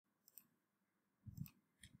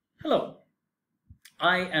Hello,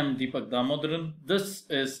 I am Deepak Damodaran. This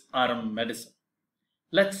is RM Medicine.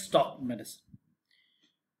 Let's talk medicine.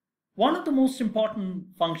 One of the most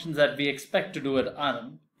important functions that we expect to do at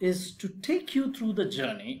RM is to take you through the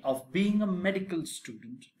journey of being a medical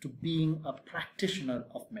student to being a practitioner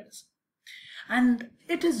of medicine. And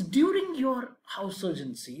it is during your house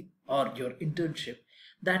surgency or your internship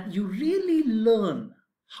that you really learn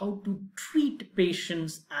how to treat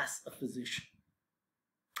patients as a physician.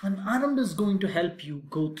 And Anand is going to help you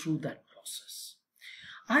go through that process.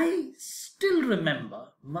 I still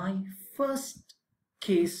remember my first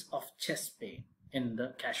case of chest pain in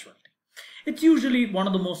the casualty. It's usually one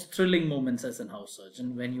of the most thrilling moments as a house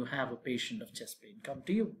surgeon when you have a patient of chest pain come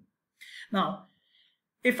to you. Now,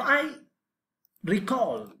 if I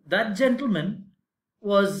recall, that gentleman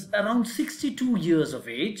was around 62 years of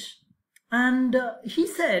age, and he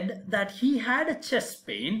said that he had a chest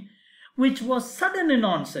pain which was sudden in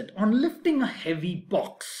onset on lifting a heavy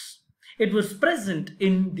box. It was present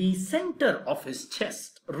in the center of his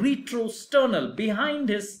chest, retrosternal, behind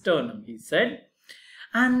his sternum, he said.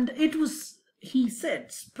 And it was, he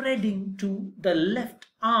said, spreading to the left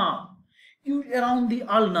arm, around the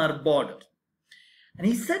ulnar border. And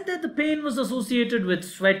he said that the pain was associated with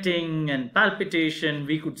sweating and palpitation.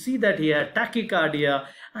 We could see that he had tachycardia,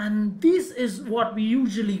 and this is what we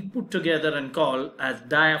usually put together and call as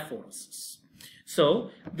diaphoresis. So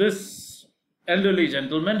this elderly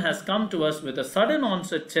gentleman has come to us with a sudden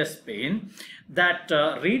onset chest pain that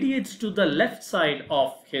radiates to the left side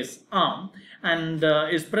of his arm and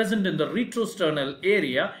is present in the retrosternal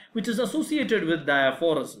area, which is associated with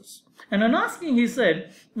diaphoresis. And on asking, he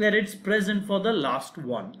said that it's present for the last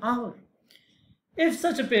 1 hour. If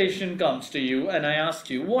such a patient comes to you and I ask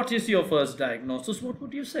you, what is your first diagnosis, what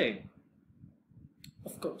would you say?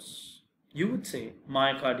 Of course, you would say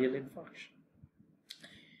myocardial infarction.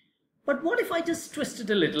 But what if I just twist it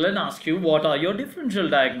a little and ask you, what are your differential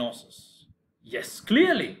diagnoses? Yes,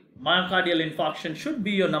 clearly, myocardial infarction should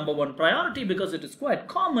be your number 1 priority because it is quite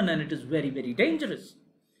common and it is very, very dangerous.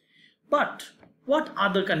 But what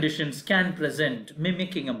other conditions can present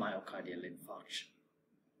mimicking a myocardial infarction?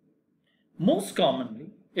 Most commonly,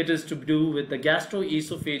 it is to do with the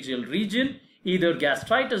gastroesophageal region, either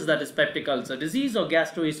gastritis, that is peptic ulcer disease, or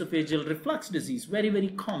gastroesophageal reflux disease, very, very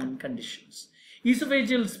common conditions.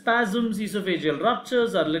 Esophageal spasms, esophageal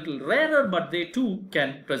ruptures are a little rarer, but they too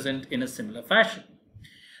can present in a similar fashion.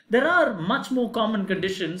 There are much more common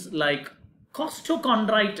conditions like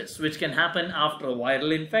costochondritis, which can happen after a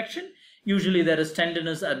viral infection. Usually there is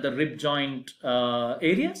tenderness at the rib joint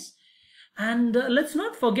areas. And let's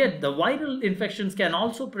not forget, the viral infections can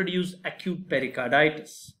also produce acute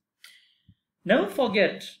pericarditis. Never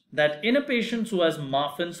forget that in a patient who has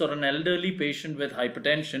muffins or an elderly patient with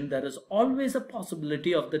hypertension, there is always a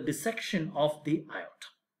possibility of the dissection of the aorta.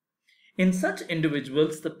 In such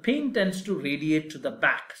individuals, the pain tends to radiate to the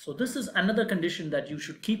back. So this is another condition that you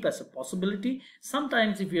should keep as a possibility.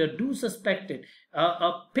 Sometimes if you do suspect it,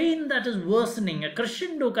 a pain that is worsening, a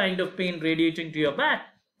crescendo kind of pain radiating to your back,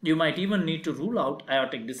 you might even need to rule out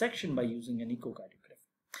aortic dissection by using an echocardiography.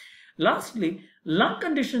 Lastly, lung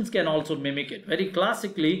conditions can also mimic it. Very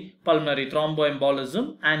classically, pulmonary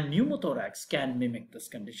thromboembolism and pneumothorax can mimic this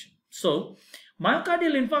condition. So,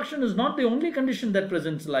 myocardial infarction is not the only condition that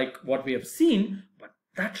presents like what we have seen, but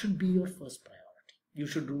that should be your first priority. You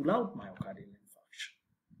should rule out myocardial infarction,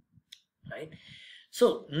 right?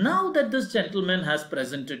 So, now that this gentleman has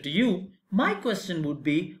presented to you, my question would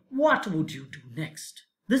be, what would you do next?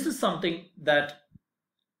 This is something that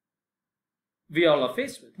we all are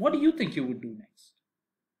faced with. What do you think you would do next?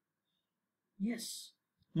 Yes,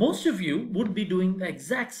 most of you would be doing the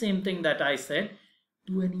exact same thing that I said,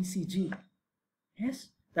 do an ECG. Yes,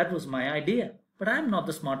 that was my idea. But I'm not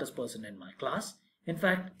the smartest person in my class. In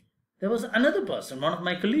fact, there was another person, one of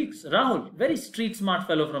my colleagues, Rahul, very street smart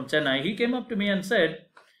fellow from Chennai. He came up to me and said,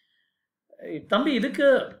 Thambi,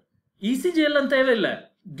 idukku ECG ellam thevilla.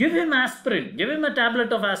 Give him aspirin. Give him a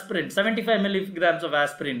tablet of aspirin. 75 milligrams of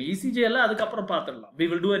aspirin. ECG ella adukapram paathidalam. We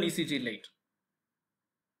will do an ECG later.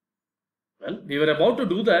 Well, we were about to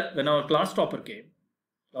do that when our class topper came.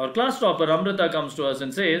 Our class topper, Amrita, comes to us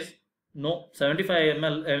and says, no, 75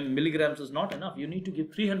 milligrams is not enough. You need to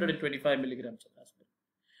give 325 milligrams of aspirin.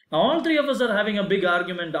 Now, all three of us are having a big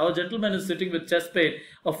argument. Our gentleman is sitting with chest pain.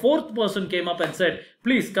 A fourth person came up and said,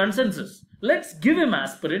 please, consensus. Let's give him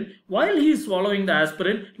aspirin. While he is swallowing the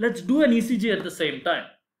aspirin, let's do an ECG at the same time.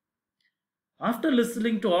 After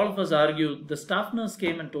listening to all of us argue, the staff nurse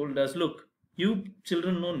came and told us, look, you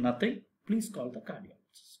children know nothing. Please call the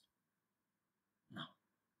cardiologist. Now,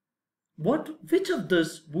 which of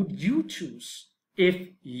this would you choose if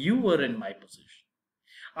you were in my position?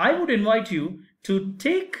 I would invite you to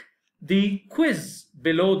take the quiz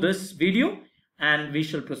below this video and we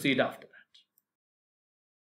shall proceed after.